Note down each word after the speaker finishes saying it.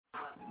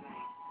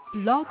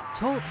Blog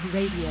Talk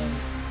Radio.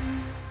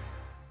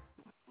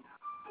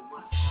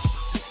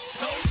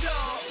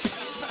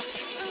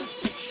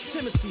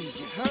 Timothy,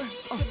 you heard?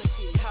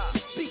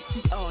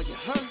 BTR, you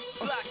heard?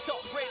 Black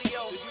Talk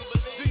Radio.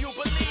 Do you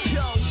believe?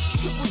 Yo,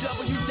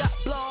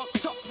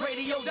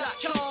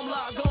 www.blogtalkradio.com.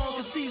 Log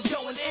on, cause he's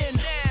going in.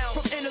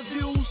 From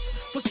interviews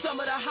for some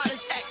of the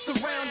hottest acts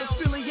around,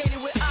 affiliated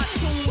with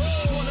iTunes,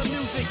 Warner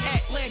Music,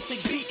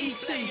 Atlantic,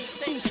 BET,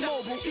 Boost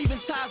Mobile,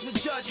 even ties with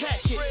Judge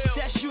Hatchet.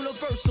 That's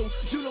Universal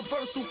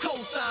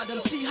co-signed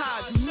him.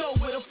 T-High, you know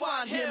where to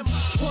find him.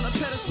 On a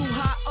pedestal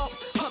high up,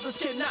 others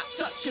cannot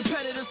touch.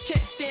 Competitors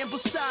can't stand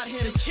beside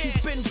him.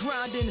 He's been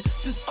grinding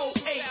since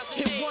 '08,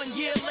 and 1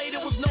 year later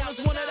was known as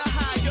one of the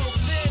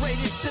highest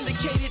rated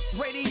syndicated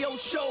radio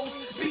shows.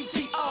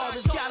 BTR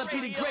has gotta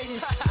be the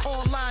greatest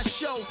online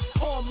show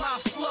on my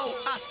flow.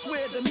 I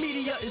swear the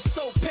media is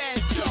so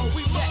past Joe.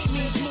 That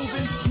means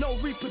moving, no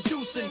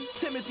reproducing.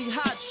 Timothy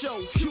Hot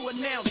Show, you are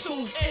now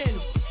tuned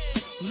in.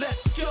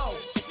 Let's go.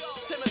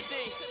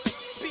 Timothy,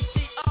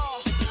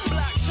 BTR,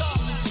 Black Talk,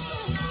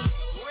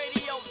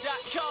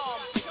 Radio.com.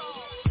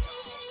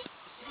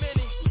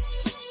 Smitty,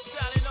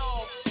 signing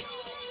off.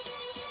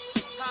 I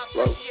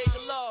appreciate the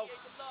love.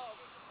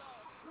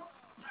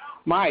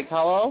 Mike,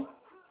 hello?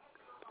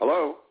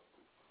 Hello?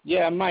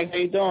 Yeah, Mike, how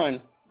you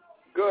doing?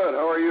 Good,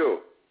 how are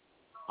you?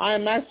 I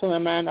am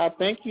excellent, man.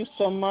 Thank you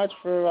so much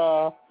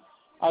for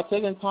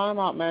taking time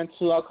out, man,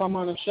 to come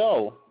on the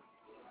show.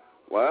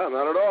 Well,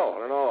 not at all.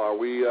 Are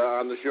we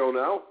on the show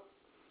now?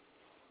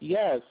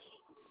 Yes.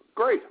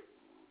 Great.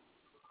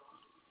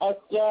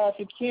 If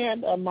you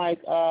can,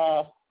 Mike,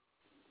 can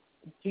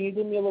you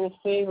do me a little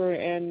favor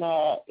and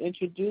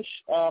introduce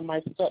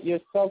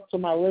yourself to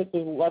my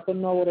listeners, let them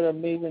know what an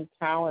amazing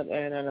talent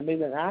and an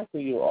amazing actor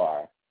you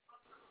are?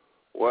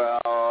 Well,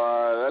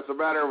 that's a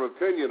matter of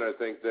opinion, I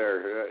think,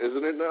 there,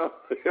 isn't it now?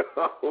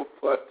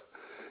 But,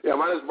 yeah,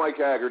 my name is Mike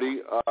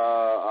Hagerty.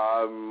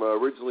 I'm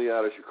originally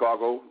out of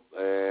Chicago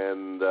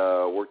and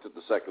worked at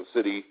the Second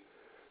City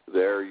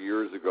there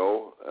years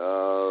ago.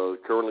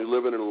 Currently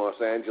living in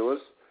Los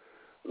Angeles,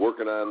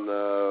 working on,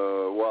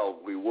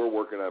 we were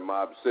working on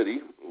Mob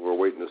City. We're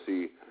waiting to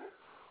see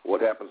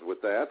what happens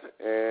with that.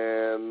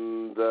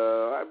 And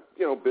I've,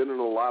 been in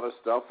a lot of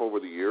stuff over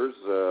the years.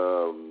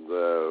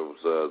 Was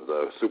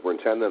the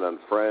superintendent on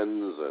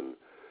Friends and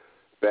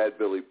Bad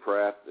Billy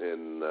Pratt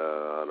in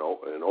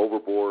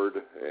Overboard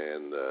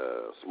and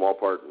small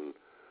part in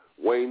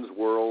Wayne's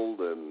World,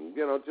 and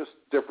just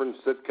different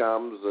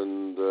sitcoms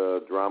and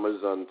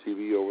dramas on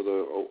TV over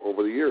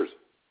the years.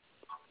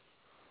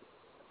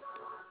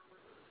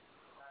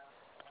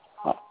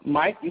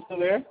 Mike, you still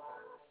there?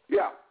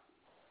 Yeah.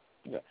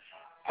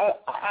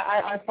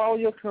 I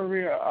followed your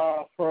career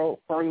for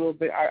a little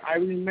bit. I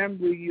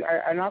remember you.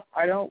 I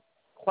don't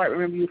quite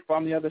remember you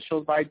from the other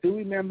shows, but I do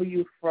remember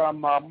you from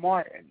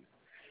Martin.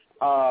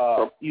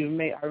 You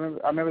made. I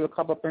remember the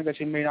couple of things that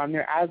you made on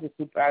there as the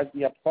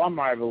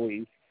plumber, I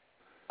believe.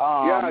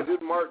 Yeah, I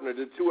did Martin. I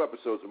did 2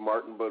 episodes of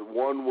Martin, but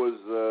one was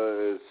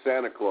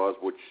Santa Claus,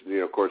 which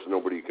of course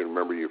nobody can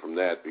remember you from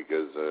that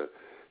because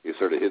you're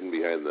sort of hidden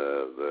behind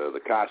the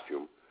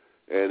costume.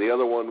 And the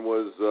other one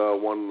was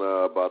one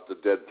about the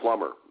dead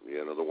plumber.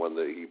 The one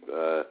that he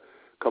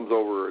comes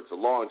over. It's a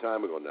long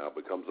time ago now,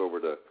 but comes over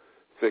to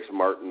fix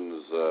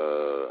Martin's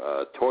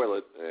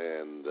toilet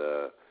and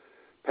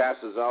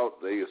passes out.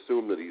 They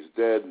assume that he's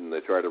dead, and they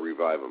try to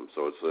revive him.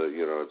 So it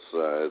was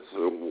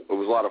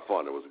a lot of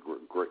fun. It was a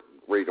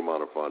great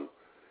amount of fun,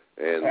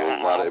 and there was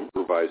a lot of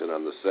improvising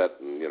on the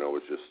set, and it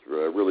was just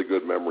really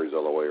good memories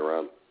all the way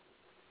around.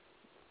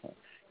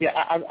 Yeah,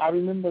 I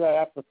remember that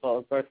episode.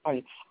 It's very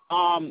funny.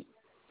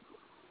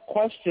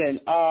 Question: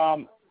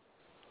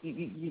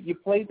 you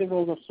played the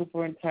role of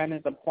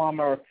superintendent, the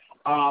plumber.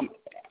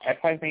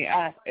 If I may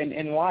ask,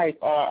 in life,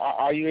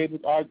 are you able?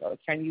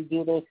 Can you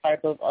do those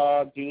type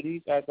of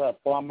duties as a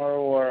plumber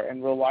or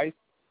in real life?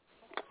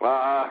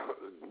 No,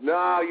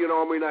 I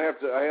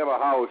have a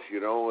house,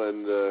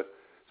 and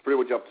it's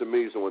pretty much up to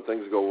me. So when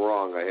things go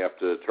wrong, I have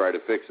to try to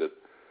fix it.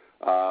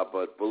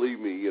 But believe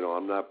me,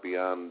 I'm not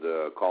beyond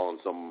calling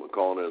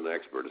in an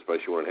expert,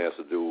 especially when it has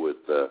to do with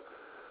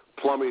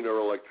plumbing or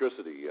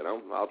electricity.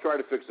 I'll try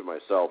to fix it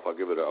myself. I'll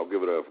give it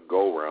a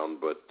go around.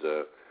 But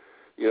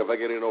if I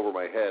get in over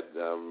my head,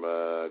 I'm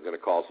going to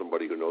call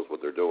somebody who knows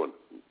what they're doing.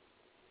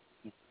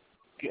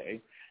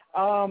 Okay,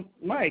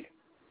 Mike,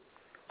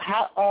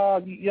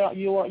 how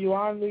you're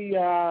on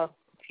the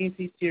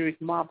TNT series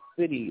Mob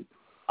City?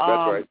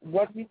 That's right.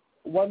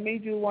 What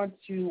made you want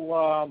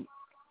to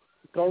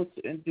go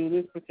and do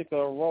this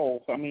particular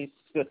role? I mean,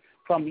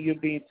 from you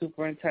being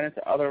superintendent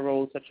to other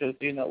roles such as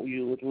we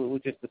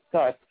just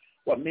discussed,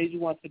 what made you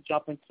want to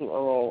jump into a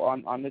role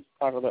on this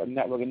part of the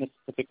network in this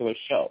particular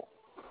show?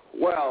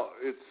 Well,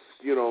 it's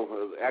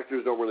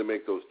actors don't really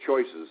make those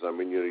choices. I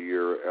mean,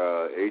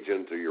 your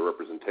agent or your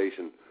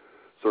representation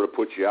sort of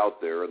puts you out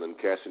there, and then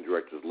casting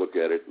directors look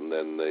at it, and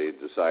then they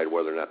decide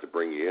whether or not to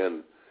bring you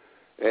in.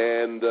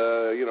 And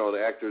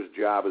the actor's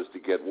job is to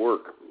get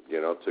work,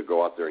 to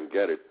go out there and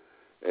get it.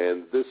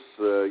 And this,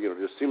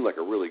 just seemed like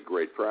a really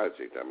great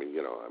project. I mean,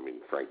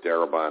 Frank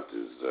Darabont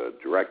is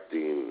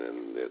directing,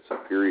 and it's a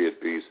period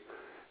piece.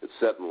 It's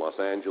set in Los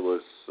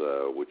Angeles,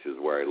 which is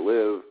where I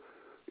live,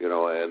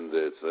 and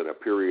it's in a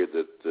period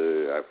that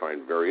I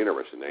find very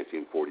interesting,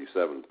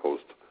 1947,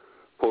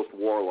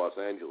 post-war Los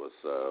Angeles.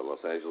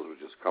 Los Angeles was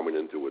just coming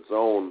into its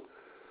own,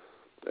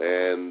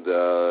 and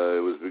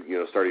it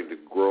was, starting to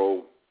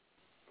grow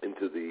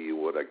into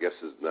what I guess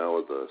is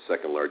now the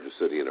second largest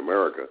city in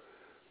America.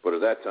 But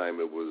at that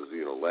time, it was,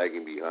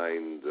 lagging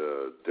behind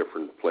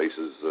different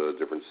places,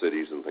 different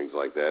cities and things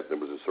like that. And it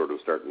was just sort of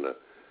starting to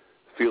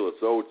feel its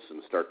oats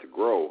and start to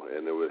grow.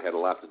 And it had a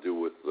lot to do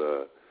with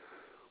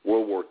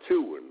World War II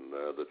and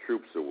the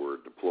troops that were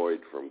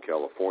deployed from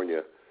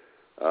California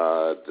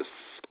just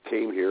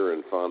came here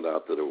and found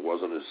out that it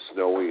wasn't as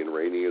snowy and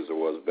rainy as it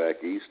was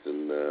back east,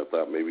 and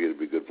thought maybe it'd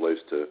be a good place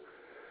to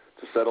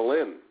settle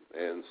in.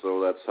 And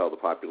so that's how the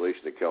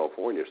population of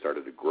California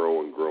started to grow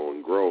and grow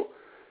and grow.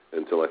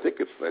 Until I think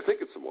it's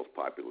the most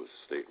populous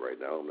state right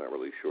now. I'm not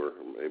really sure.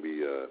 Maybe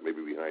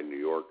behind New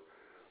York,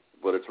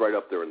 but it's right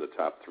up there in the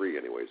top three,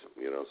 anyways.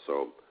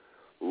 So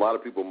a lot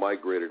of people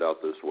migrated out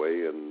this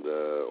way and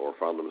or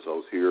found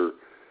themselves here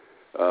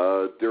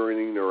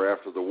during or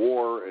after the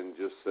war, and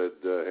just said,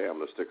 "Hey, I'm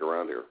going to stick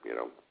around here."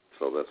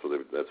 So that's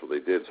what they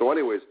did. So,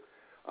 anyways,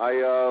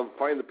 I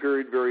find the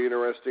period very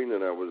interesting,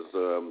 and I was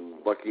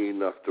lucky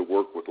enough to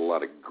work with a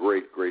lot of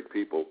great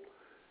people.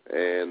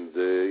 And,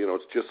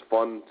 it's just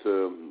fun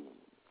to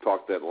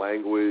talk that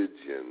language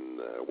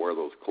and wear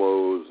those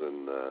clothes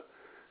and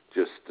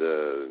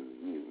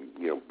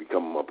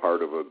become a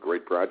part of a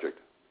great project.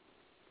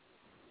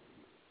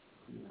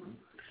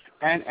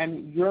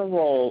 And your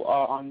role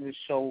on this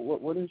show,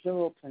 what does your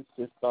role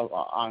consist of?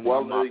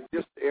 Well, they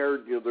just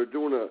aired, they're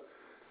doing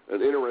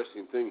an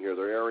interesting thing here.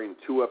 They're airing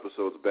 2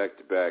 episodes back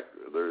to back.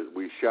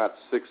 We shot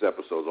 6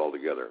 episodes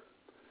altogether,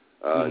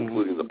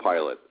 including the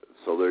pilot.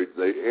 So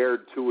they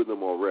aired 2 of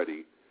them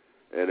already,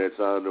 and it's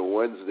on a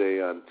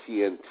Wednesday on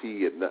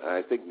TNT at,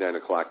 I think, 9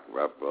 o'clock,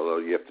 although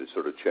you have to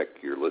sort of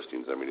check your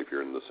listings, if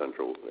you're in the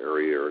central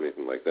area or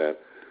anything like that.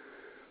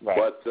 Right.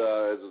 But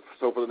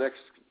so for the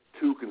next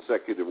 2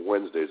 consecutive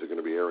Wednesdays, they're going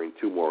to be airing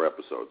 2 more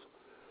episodes.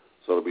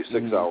 So it'll be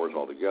 6 hours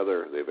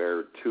altogether. They've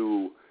aired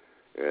 2,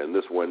 and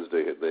this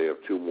Wednesday they have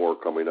 2 more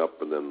coming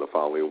up, and then the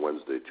following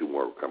Wednesday 2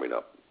 more coming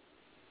up.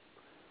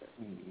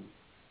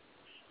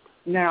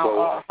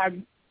 Now,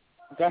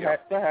 Go ahead.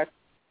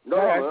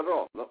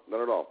 No,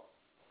 not at all.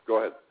 Go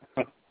ahead.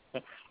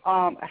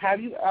 Have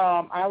you?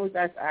 I always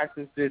ask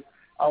this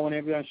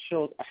whenever you're on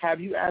shows. Have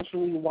you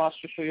actually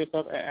watched the show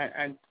yourself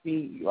and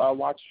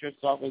watched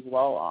yourself as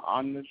well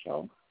on the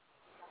show?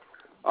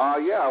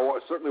 Yeah, I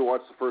certainly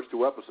watched the first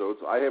 2 episodes.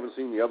 I haven't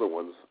seen the other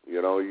ones.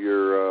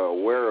 You're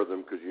aware of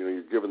them because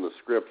you're given the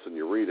scripts and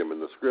you read them,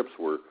 and the scripts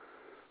were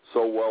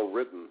so well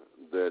written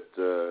that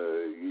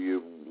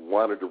you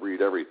wanted to read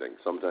everything.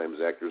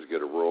 Sometimes actors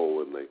get a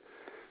role and they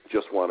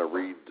just want to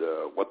read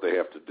what they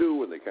have to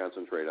do, and they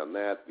concentrate on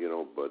that,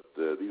 But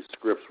these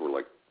scripts were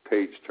like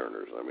page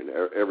turners.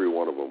 Every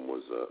one of them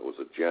was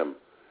a gem,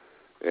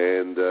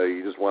 and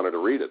you just wanted to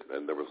read it.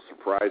 And there were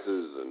surprises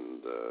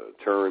and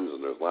turns,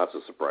 and there's lots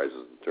of surprises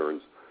and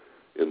turns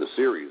in the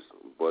series.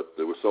 But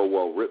they were so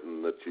well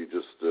written that you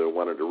just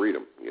wanted to read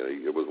them.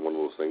 It was one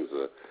of those things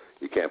that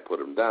you can't put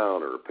them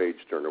down, or a page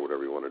turn, or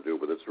whatever you want to do.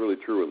 But it's really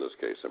true in this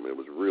case. They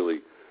were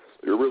really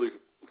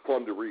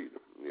fun to read.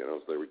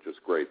 They were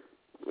just great.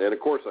 And,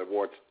 of course, I've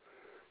watched,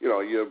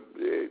 you're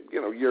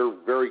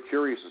very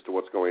curious as to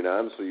what's going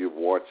on, so you've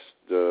watched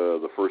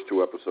the first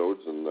 2 episodes,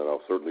 and then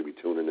I'll certainly be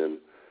tuning in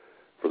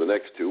for the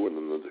next 2 and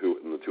then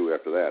the 2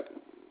 after that.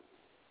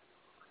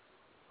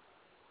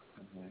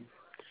 Mm-hmm.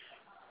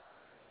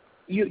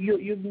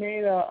 You've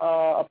made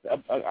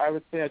I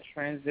would say a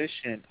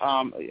transition.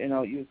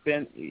 You've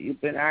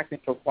been acting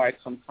for quite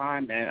some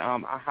time, and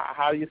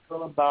how do you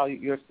feel about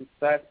your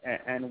success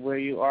and where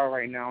you are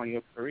right now in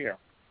your career?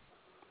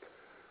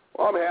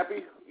 Well, I'm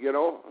happy.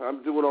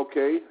 I'm doing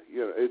okay.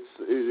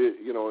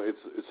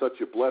 It's such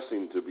a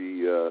blessing to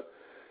be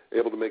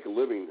able to make a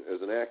living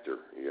as an actor.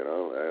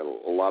 And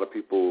a lot of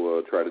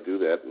people try to do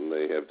that, and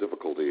they have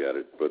difficulty at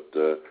it. But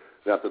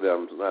not that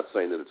I'm not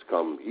saying that it's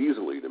come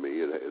easily to me.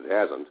 It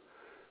hasn't.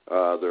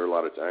 There are a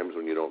lot of times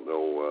when you don't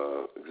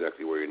know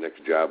exactly where your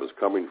next job is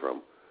coming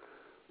from.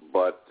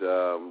 But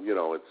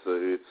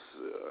it's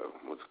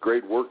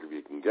great work if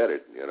you can get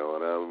it. And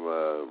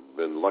I've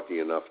been lucky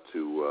enough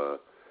to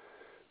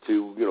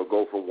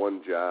go from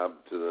one job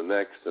to the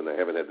next, and I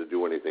haven't had to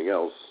do anything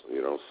else.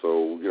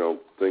 So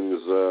things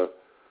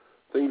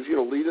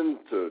lead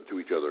into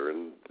each other,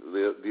 and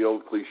the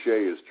old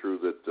cliche is true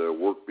that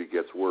work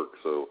begets work.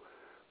 So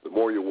the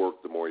more you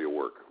work, the more you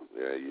work.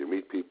 You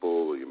meet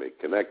people, you make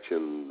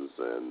connections,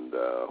 and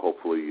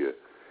hopefully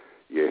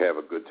you have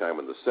a good time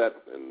on the set,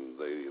 and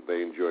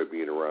they enjoy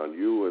being around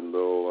you, and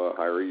they'll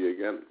hire you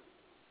again.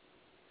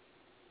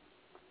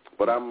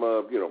 But I'm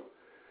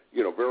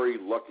very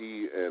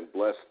lucky and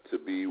blessed to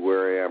be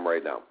where I am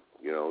right now.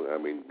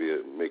 Right.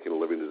 Making a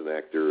living as an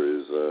actor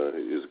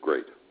is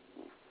great.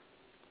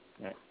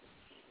 Right.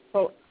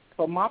 So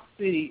Mop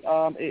City,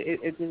 are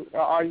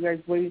you guys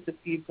waiting to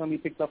see if it's going to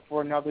be picked up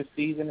for another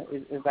season?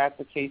 Is that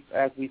the case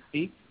as we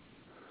speak?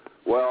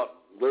 Well,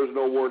 there's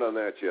no word on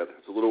that yet.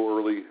 It's a little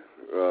early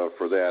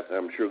for that.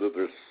 I'm sure that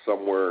there's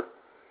somewhere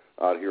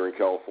out here in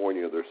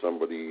California, there's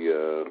somebody,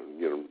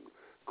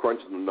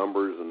 crunching the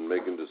numbers and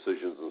making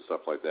decisions and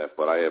stuff like that.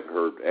 But I have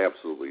heard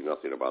absolutely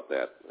nothing about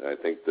that. I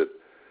think that,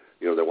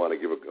 they want to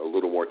give a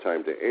little more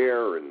time to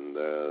air, and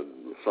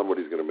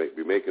somebody's going to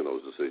be making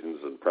those decisions,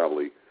 and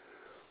probably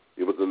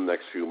within the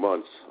next few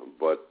months.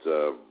 But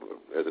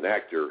as an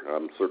actor,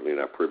 I'm certainly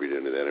not privy to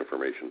any of that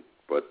information.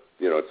 But,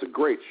 it's a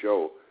great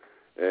show,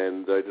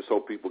 and I just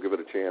hope people give it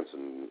a chance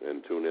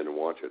and tune in and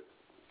watch it.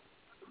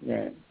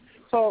 Yeah.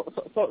 So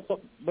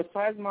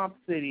besides Mop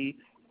City,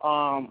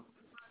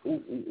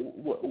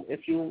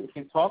 if you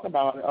can talk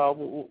about it,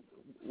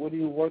 what are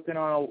you working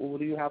on, or what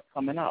do you have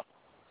coming up?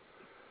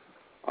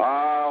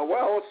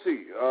 Well, let's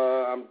see.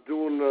 I'm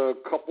doing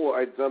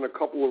I've done a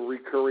couple of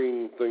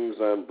recurring things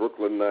on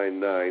Brooklyn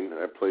Nine-Nine.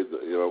 I played,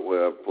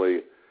 I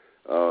play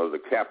the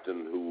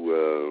captain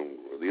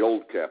the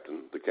old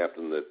captain, the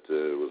captain that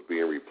was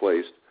being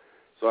replaced.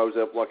 So I was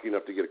lucky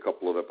enough to get a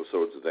couple of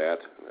episodes of that.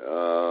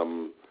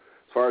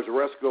 As far as the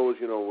rest goes,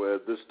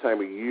 at this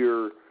time of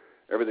year,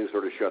 everything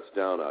sort of shuts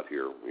down out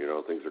here.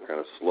 Things are kind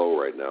of slow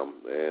right now,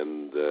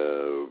 and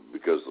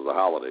because of the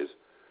holidays.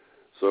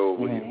 So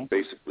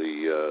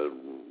basically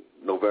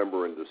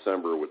November and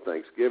December with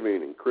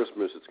Thanksgiving and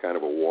Christmas, it's kind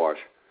of a wash.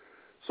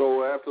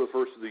 So after the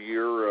first of the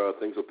year,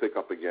 things will pick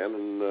up again,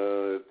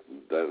 and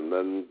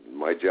then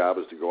my job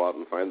is to go out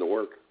and find the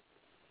work.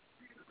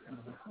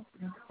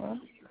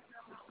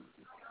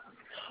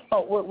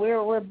 Oh,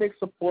 we're a big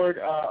support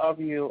of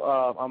you,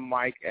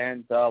 Mike,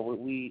 and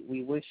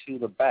we wish you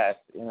the best.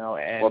 And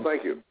well,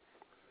 thank you.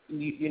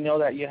 You know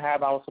that you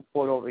have our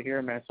support over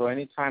here, man. So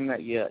anytime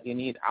that you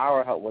need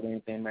our help with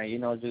anything,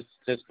 man,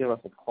 just give us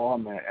a call,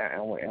 man,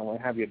 and we'll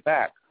have your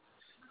back.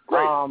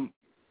 Great.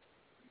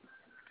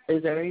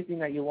 Is there anything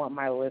that you want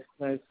my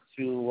listeners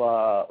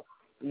to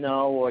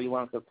know, or you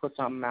want to put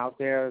something out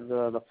there?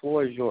 The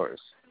floor is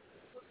yours.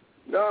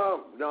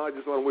 No, I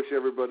just want to wish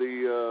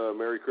everybody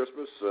Merry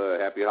Christmas,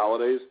 Happy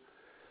Holidays.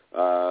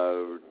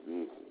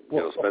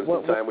 Spend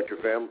some time with your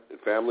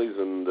families,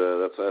 and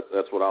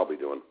that's what I'll be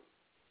doing.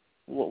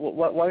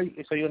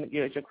 So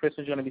your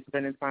Christmas, you're going to be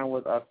spending time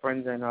with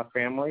friends and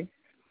family?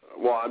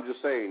 Well, I'm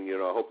just saying,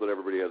 I hope that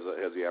everybody has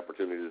the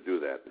opportunity to do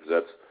that.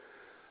 Because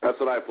that's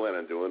what I plan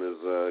on doing, is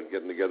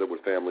getting together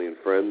with family and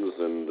friends,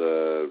 and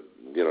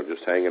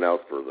just hanging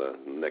out for the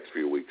next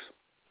few weeks.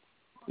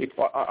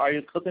 Are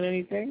you cooking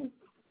anything?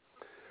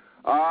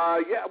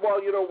 Yeah. Well,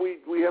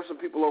 we have some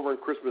people over on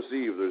Christmas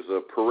Eve. There's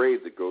a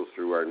parade that goes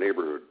through our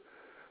neighborhood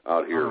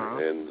out here,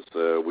 and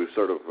we've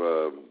sort of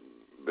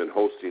been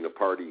hosting a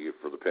party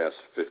for the past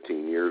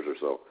 15 years or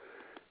so.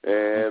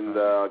 And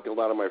a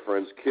lot of my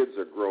friends' kids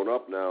are grown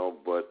up now,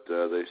 but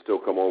they still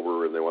come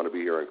over and they want to be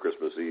here on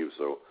Christmas Eve.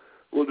 So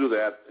we'll do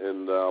that,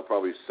 and I'll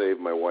probably save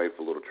my wife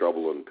a little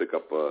trouble and pick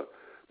up a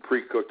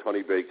pre-cooked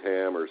honey-baked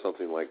ham or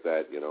something like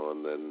that,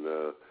 and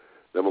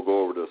then we'll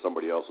go over to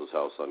somebody else's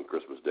house on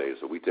Christmas Day.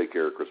 So we take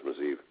care of Christmas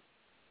Eve.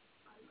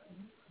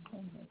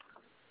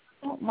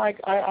 Well, Mike,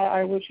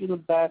 I wish you the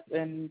best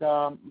and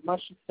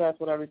much success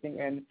with everything,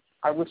 and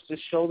I wish the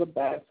show the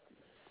best.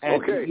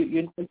 And okay.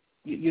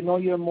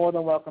 You're more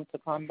than welcome to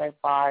come back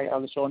by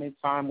the show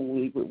anytime.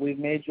 We've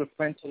made you a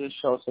friend to the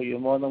show, so you're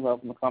more than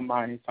welcome to come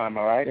by anytime,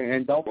 all right?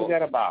 And don't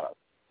forget about us.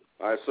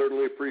 I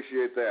certainly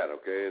appreciate that,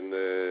 okay?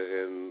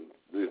 And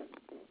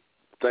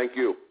thank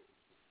you.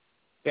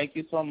 Thank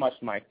you so much,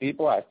 Mike. Be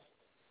blessed.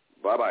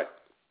 Bye-bye.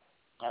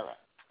 All right.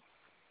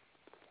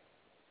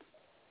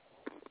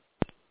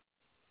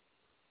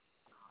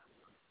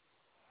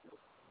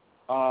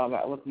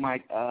 That was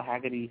Mike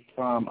Hagerty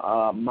from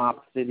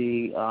Mop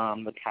City,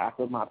 the cast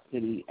of Mop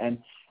City. And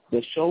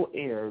the show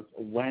airs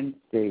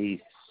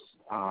Wednesdays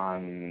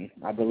on,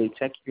 I believe,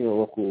 check your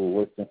local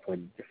listing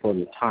for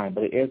the time,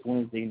 but it airs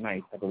Wednesday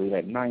nights, I believe,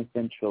 at 9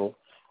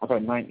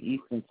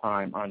 Eastern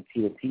time on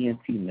the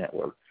TNT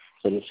network.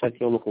 So just check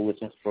your local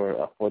listings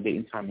for date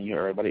and time in your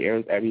area. But it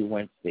airs every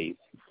Wednesday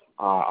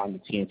on the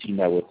TNT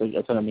network. So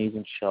it's an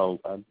amazing show.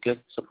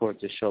 Good support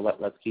the show.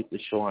 Let's keep the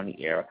show on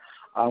the air.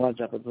 I'll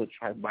jump into a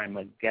track by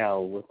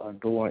Miguel with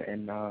Adore,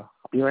 and I'll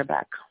be right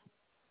back.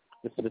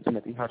 This is the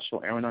Timothy Hart Show,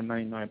 airing on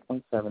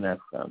 99.7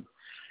 FM.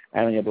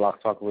 And on your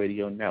Block Talk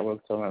Radio Network,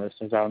 so my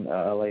listeners out in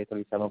LA,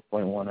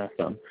 37.1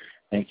 FM.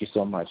 Thank you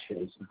so much.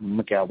 Here's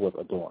Miguel with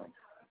Adore.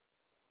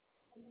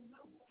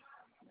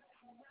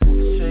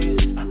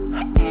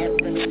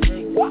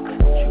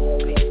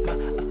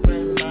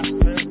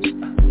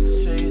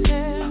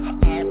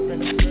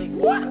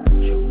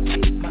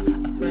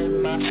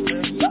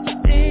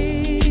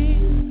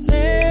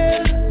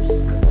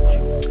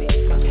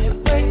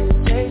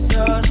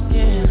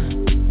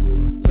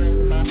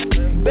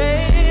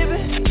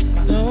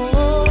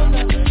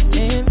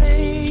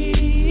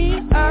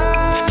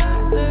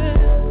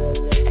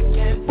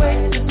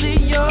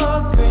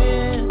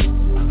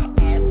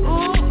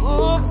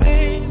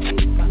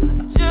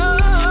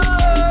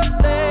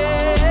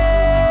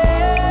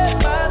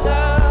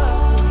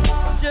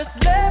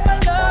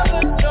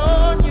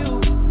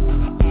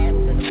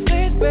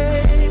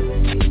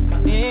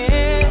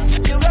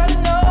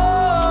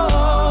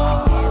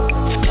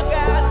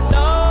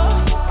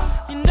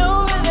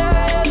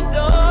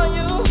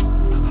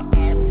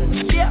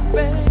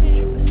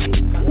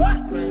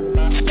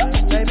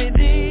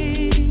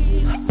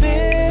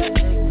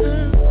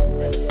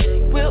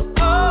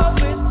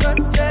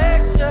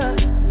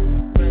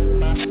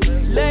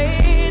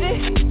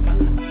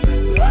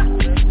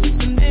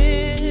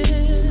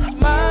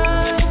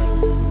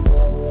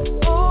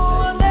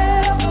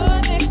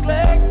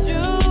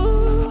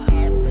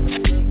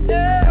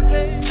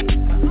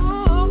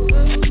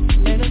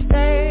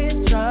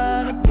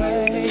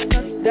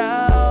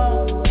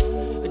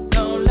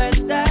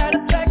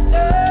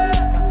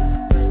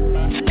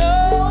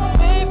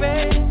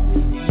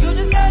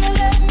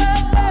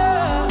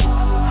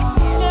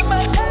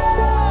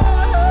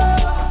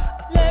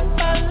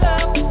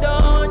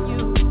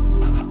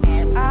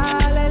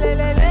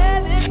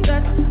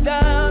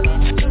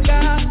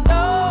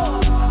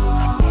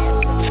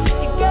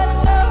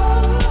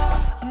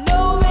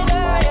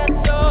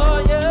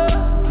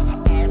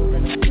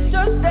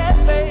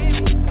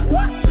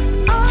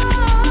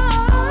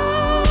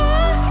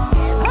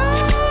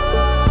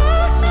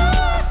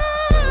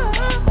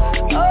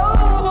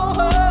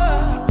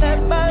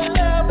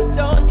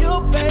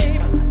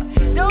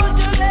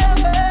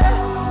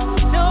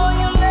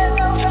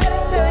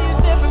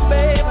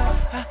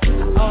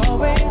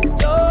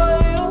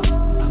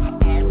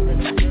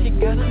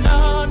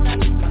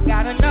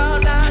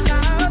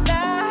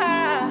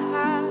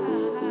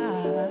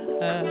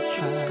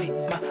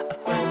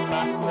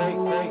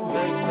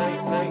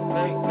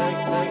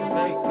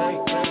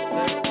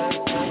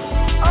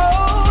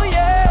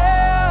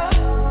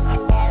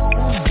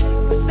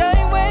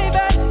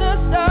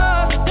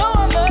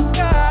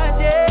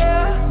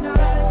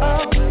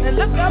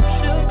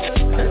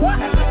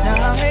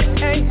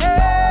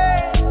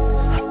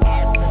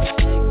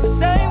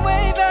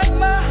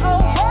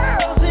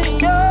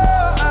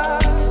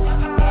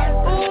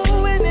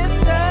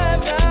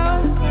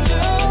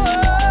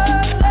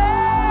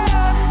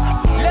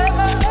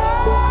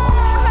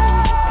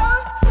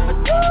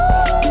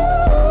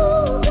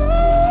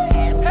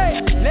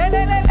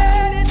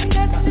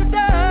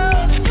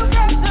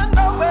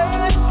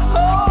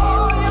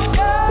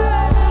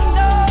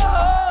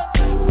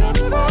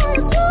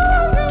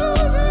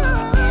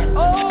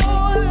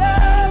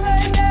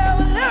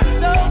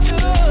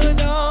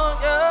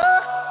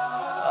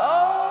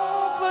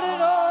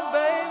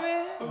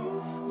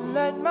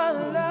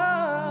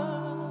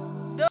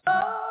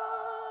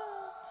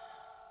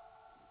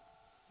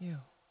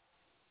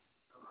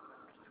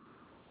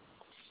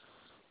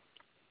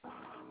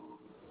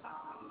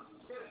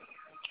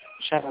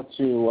 shout out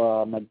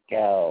to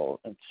Miguel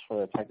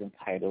for a track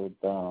entitled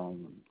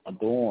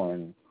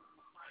Adorn.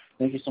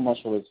 Thank you so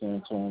much for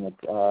listening to him. If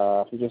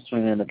you're just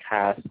tuning in the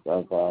cast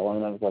of one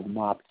of the members of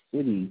Mob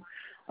City,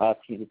 the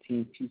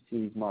TNT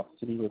series Mob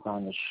City was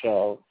on the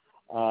show.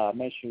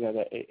 Make sure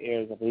that it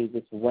airs, I believe,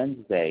 this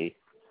Wednesday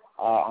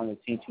on the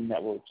TNT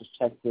network. Just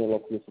check the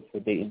local list for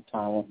date and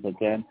time once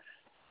again.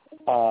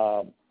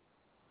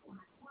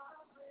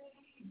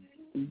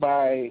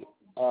 By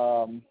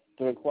the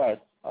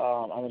request,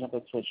 I'm going to jump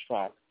to Twitch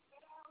track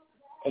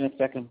in a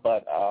second,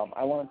 but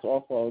I wanted to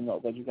also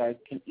note that you guys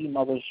can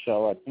email the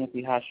show at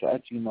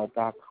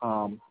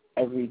timothyhasher@gmail.com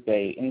every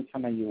day,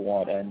 anytime that you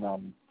want,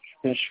 and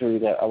ensure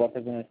that a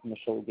representative from the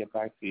show will get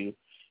back to you.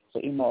 So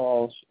email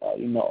all of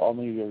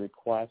your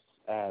requests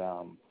at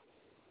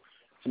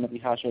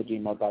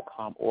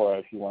timothyhasher@gmail.com, or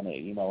if you want to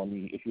email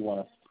me, if you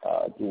want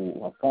to do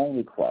a phone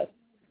request,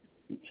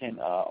 you can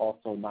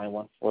also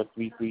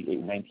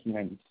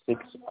 914-338-1996.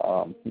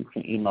 You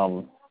can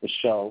email the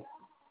show.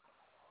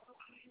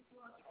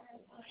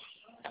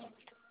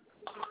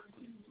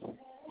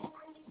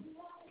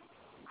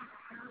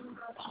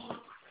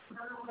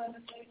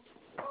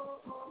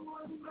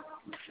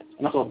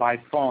 And also by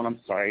phone,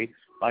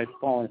 by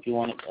phone, if you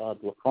want to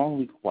do a phone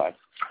request,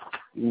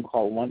 you can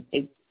call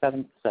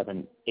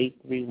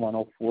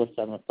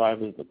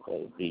 1-877-831-0475 is the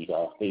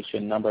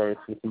station number.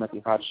 It's the Timothy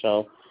Hot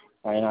Show,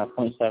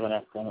 99.7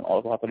 FM, and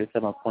also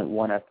 37.1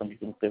 FM. You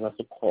can give us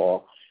a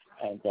call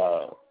and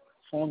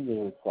phone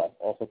your request.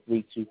 Also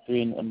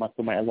 323, and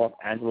for my Los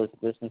Angeles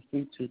listeners,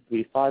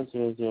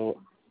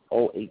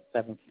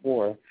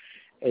 323-500-0874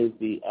 is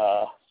the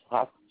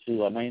hot to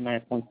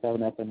 99.7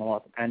 FM in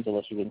Los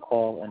Angeles. You can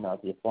call and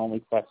do a phone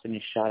request, any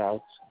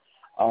shout-outs.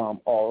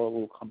 All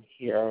will come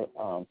here.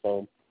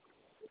 So,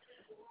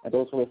 and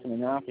those who are listening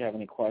now, if you have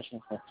any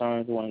questions,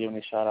 concerns, you want to give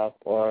any shout-outs,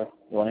 or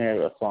you want to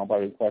hear a song by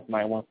request,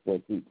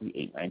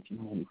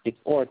 914-338-1996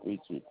 or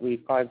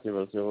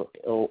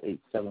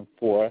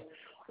 323-500-0874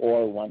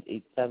 or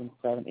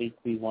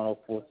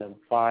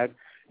 1-877-831-0475.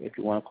 If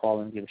you want to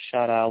call and give a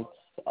shout-out,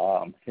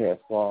 hear a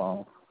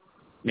song,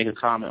 make a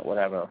comment,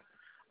 whatever.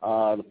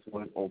 The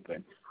floor is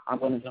open. I'm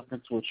going to jump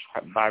into a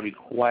track by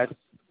request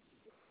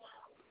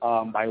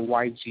by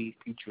YG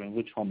featuring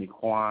Rich Homie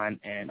Quan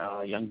and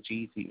Young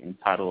Jeezy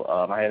entitled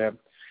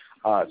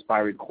it's by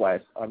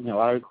request. A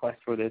lot of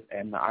requests for this,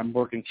 and I'm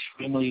working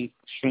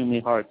extremely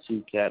hard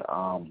to get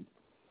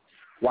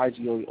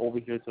YG over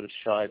here to the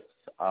show.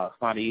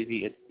 It's not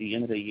easy. It's the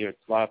end of the year.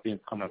 It's a lot of things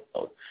coming up.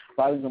 So a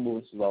lot of things are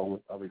moving slow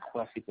with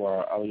requests. People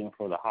are waiting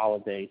for the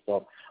holiday.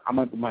 So I'm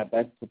going to do my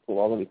best to pull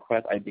all the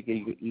requests. I did get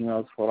your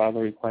emails for a lot of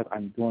the requests.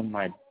 I'm doing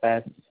my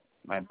best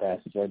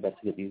to get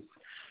these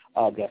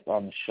guests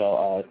on the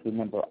show.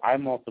 Remember,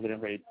 I'm also getting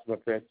ready to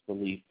prepare to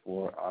leave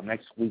for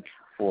next week.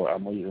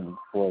 I'm leaving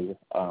for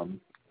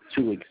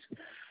 2 weeks.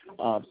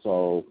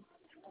 So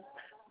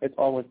it's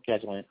always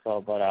scheduling.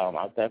 So, but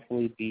I'll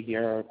definitely be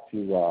here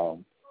to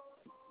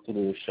do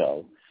the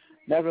show.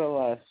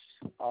 Nevertheless,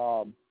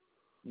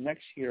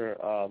 next year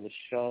the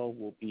show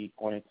will be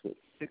going into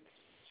six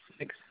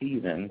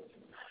seasons.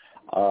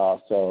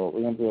 So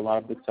we're going to do a lot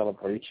of big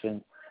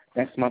celebrations.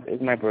 Next month is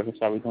my birthday,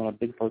 so we're doing a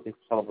big birthday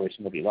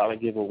celebration. There'll be a lot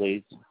of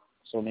giveaways.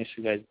 So make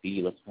sure you guys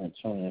be listening and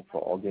tuning in for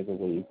all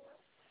giveaways.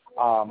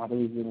 I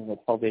believe we're doing the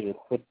 12 days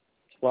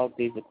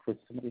of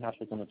Christmas. Somebody has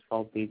to do the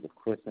 12 days of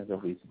Christmas.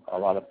 There'll be a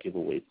lot of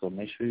giveaways. So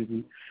make sure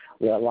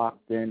we are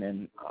locked in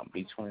and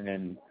be tuning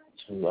in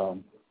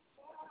to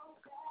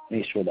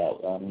make sure that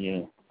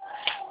you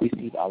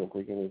receive all the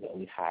giveaways that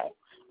we have.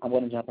 I'm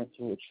going to jump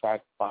into a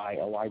track by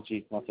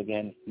YG once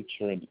again,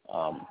 featuring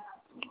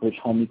Rich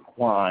Homie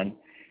Quan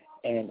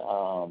and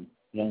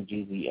Young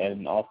Jeezy,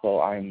 and also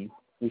I'm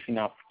reaching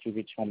out to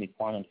Rich Homie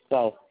Quan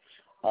himself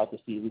to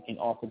see if we can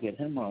also get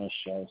him on the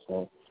show.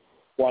 So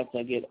once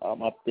I get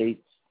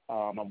updates,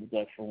 I will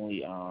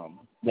definitely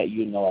let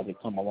you know as they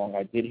come along.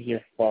 I did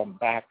hear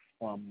back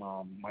from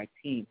my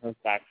team, heard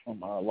back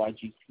from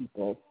YG's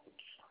people.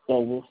 So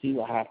we'll see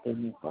what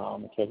happens in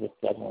terms of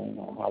scheduling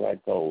and how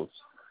that goes.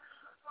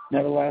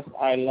 Nevertheless,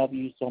 I love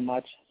you so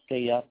much.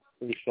 Stay up.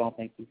 Pretty strong.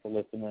 Thank you for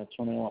listening.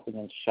 Tuning in once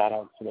again. Shout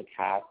out to the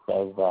cast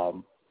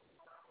of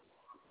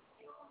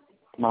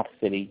Mob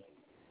City.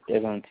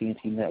 They're on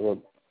TNT Network.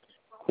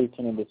 Please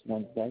tune in this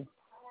Wednesday,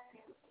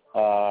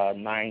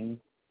 9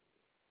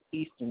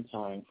 Eastern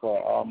Time for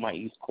all my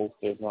East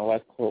Coasters. My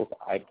West Coast,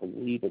 I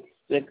believe it's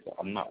 6.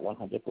 I'm not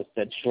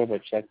 100% sure,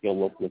 but check your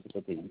local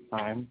visiting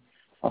time.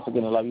 Once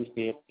again, I love you.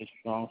 Stay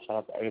strong. Shout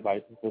out to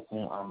everybody who's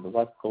listening on the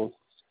West Coast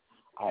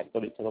at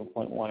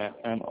 37.1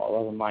 FM. All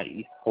over my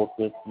East Coast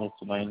listeners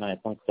to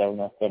 99.7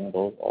 FM.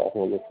 Those all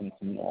who are listening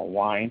to me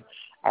online.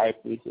 I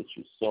appreciate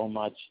you so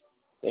much.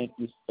 Thank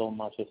you so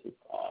much. This is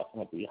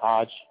Timothy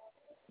Hodge.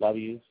 Love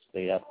you.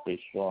 Stay up. Stay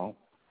strong.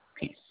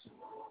 Peace.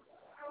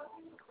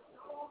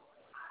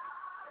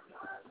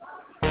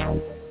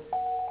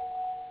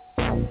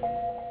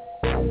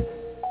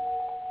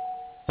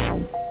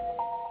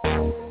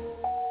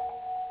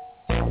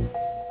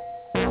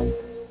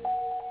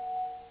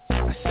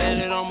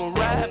 I'ma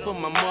ride for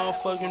my motherfuckers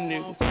motherfucking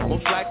nigga.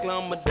 Most likely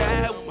I'ma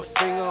die with my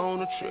finger on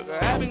the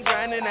trigger. I've been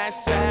grinding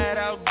outside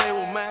all day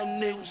with my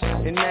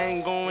niggas, and I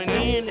ain't going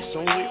in, it's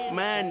on with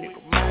my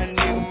nigga. My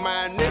nigga,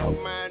 my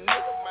nigga, my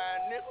nigga,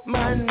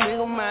 my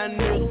nigga, my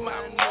nigga,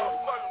 my nigga,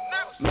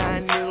 my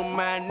nigga,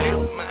 my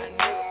nigga, my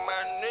nigga,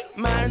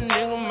 my nigga, my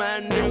nigga, my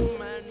nigga,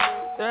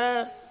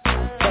 yeah.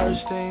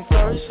 First thing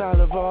first, I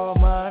love all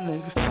my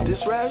niggas. This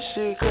rap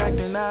shit cracked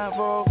and I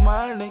involve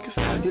my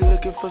niggas. You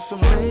looking for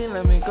some lean,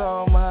 let me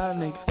call my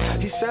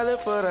niggas. He sell it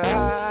for the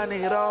high, I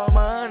need all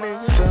my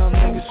niggas. Some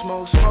niggas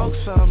smoke,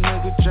 some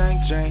niggas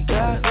drink.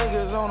 Got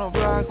niggas on the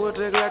block with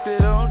the Glock they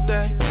don't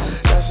think.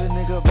 That's a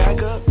nigga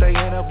back up, they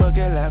in a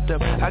bucket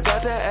laptop. I got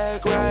to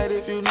act right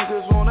if you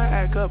niggas wanna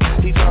act up.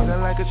 He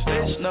talking like a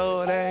snitch,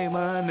 no, that ain't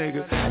my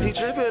nigga. He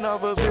tripping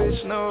off a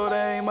bitch, no,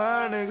 that ain't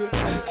my nigga.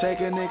 Take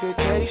a nigga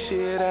case,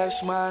 shit, that's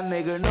my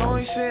nigga. Know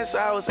him since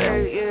I was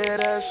 8, yeah,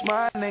 that's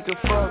my nigga.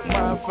 Fuck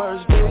my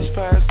first bitch,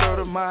 pass her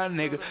to my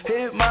nigga.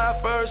 Hit my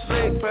first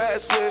lick,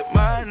 pass with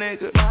my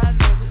nigga.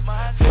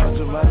 Fuck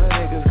them other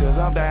niggas, cause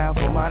I'm down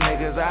for my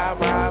niggas. I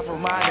ride for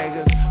my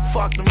niggas.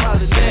 Fuck them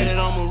other niggas.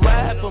 I'ma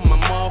ride for my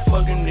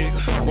motherfucking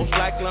niggas. Most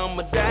likely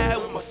I'ma die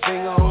with my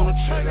finger on the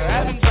trigger.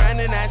 I've been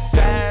grinding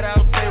outside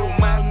all day with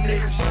my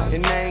niggas,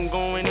 and I ain't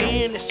going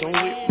in, it's on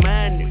with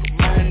my nigga.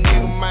 My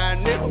nigga, my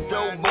nigga.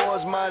 Dope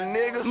boys, my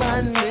niggas.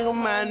 My nigga,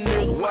 my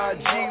nigga.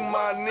 YG,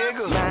 my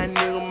nigga. My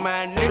nigga,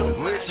 my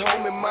nigga. Rich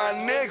homie, my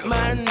nigga.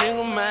 My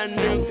nigga, my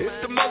nigga. It's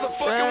the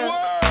motherfucking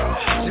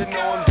world. You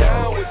know I'm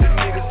down with the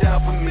niggas down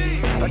for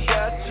me. I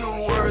got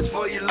 2 words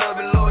for your love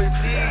and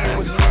loyalty. It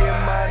was me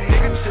and my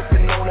nigga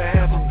tripping on a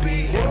half a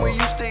beat. When we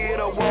used to hit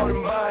a wall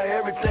and buy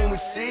everything we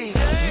see.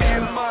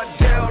 Me and my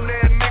down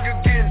there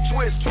nigga getting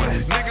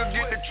twisted. Nigga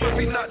get the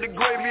trophy, knock the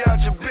gravy out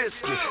your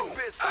biscuit.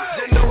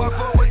 You know I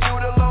fuck with you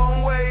the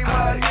long way,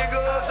 my nigga.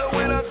 So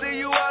when I see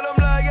you out,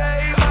 I'm like,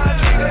 hey, my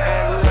nigga.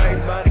 Act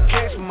right by the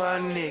case, my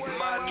nigga.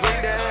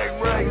 Drink the act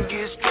right and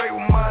get straight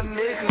with my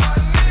nigga.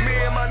 Me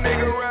and my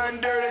nigga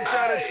riding dirty,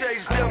 try to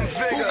chase them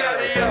figures. Who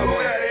got it up? Who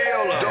got it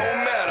up? Don't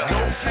matter.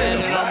 Don't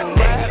fit. I'ma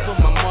ride for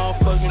my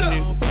motherfucking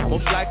nigga.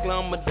 Most likely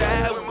I'ma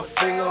die with my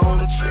finger on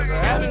the trigger.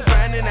 I've been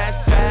grinding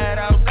outside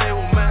all day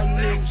with my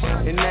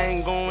niggas, and I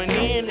ain't going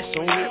in, it's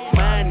on with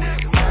my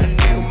nigga. My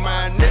nigga,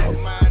 my nigga,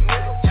 my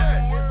nigga,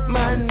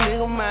 my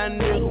nigga, my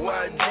nigga.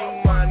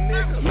 YG, my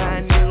nigga.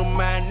 My nigga,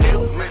 my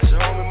nigga. Rich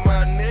homie,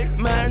 my nigga.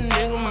 My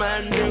nigga, my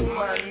nigga.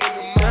 My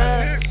nigga,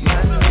 my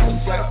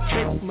nigga got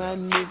trick, my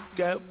nigga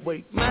got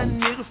weight. My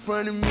nigga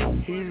front of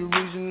me, he the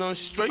reason I'm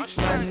straight.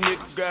 My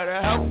nigga got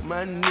a house,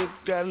 my nigga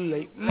got a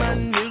lake. My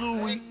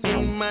nigga weak,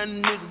 my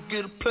nigga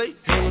get a plate.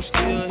 And I'm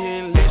still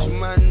here and listen,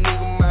 my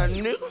nigga, my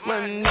nigga.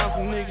 Running off a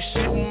nigga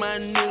shit, my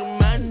nigga,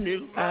 my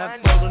nigga. I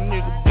fuck a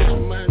nigga,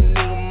 bitch, my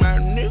nigga, my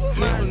nigga. If a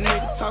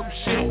nigga talk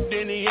shit,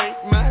 then he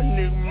ain't my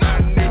nigga, my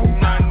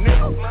nigga, my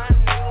nigga. My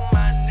nigga,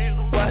 my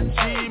nigga.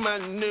 YG, my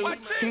nigga.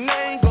 And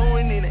I ain't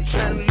going in, they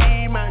tryna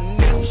leave my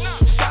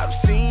nigga. Stop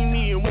seeing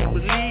me and won't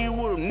believe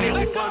what a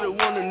nigga. But it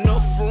want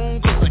enough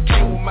room, cause I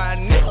came with my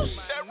niggas.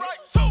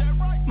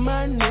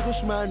 My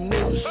niggas, my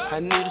niggas. I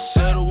need a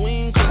set of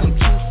wings, cause I'm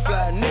too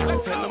fly,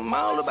 nigga. And I'm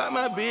all about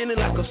my business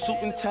like a suit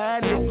and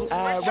tie, nigga.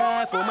 I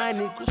ride for my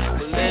niggas,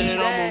 but let it,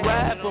 I'ma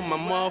ride for my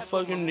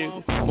motherfucking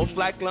nigga. Most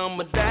likely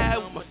I'ma die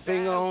with my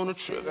finger on the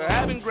trigger.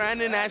 I've been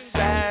grinding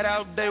outside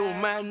all day with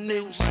my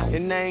niggas,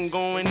 and I ain't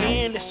going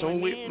in, it's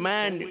on with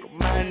my nigga.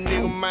 My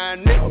nigga, my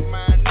nigga,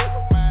 my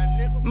nigga, my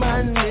nigga,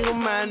 my nigga,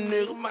 my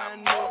nigga, my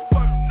nigga.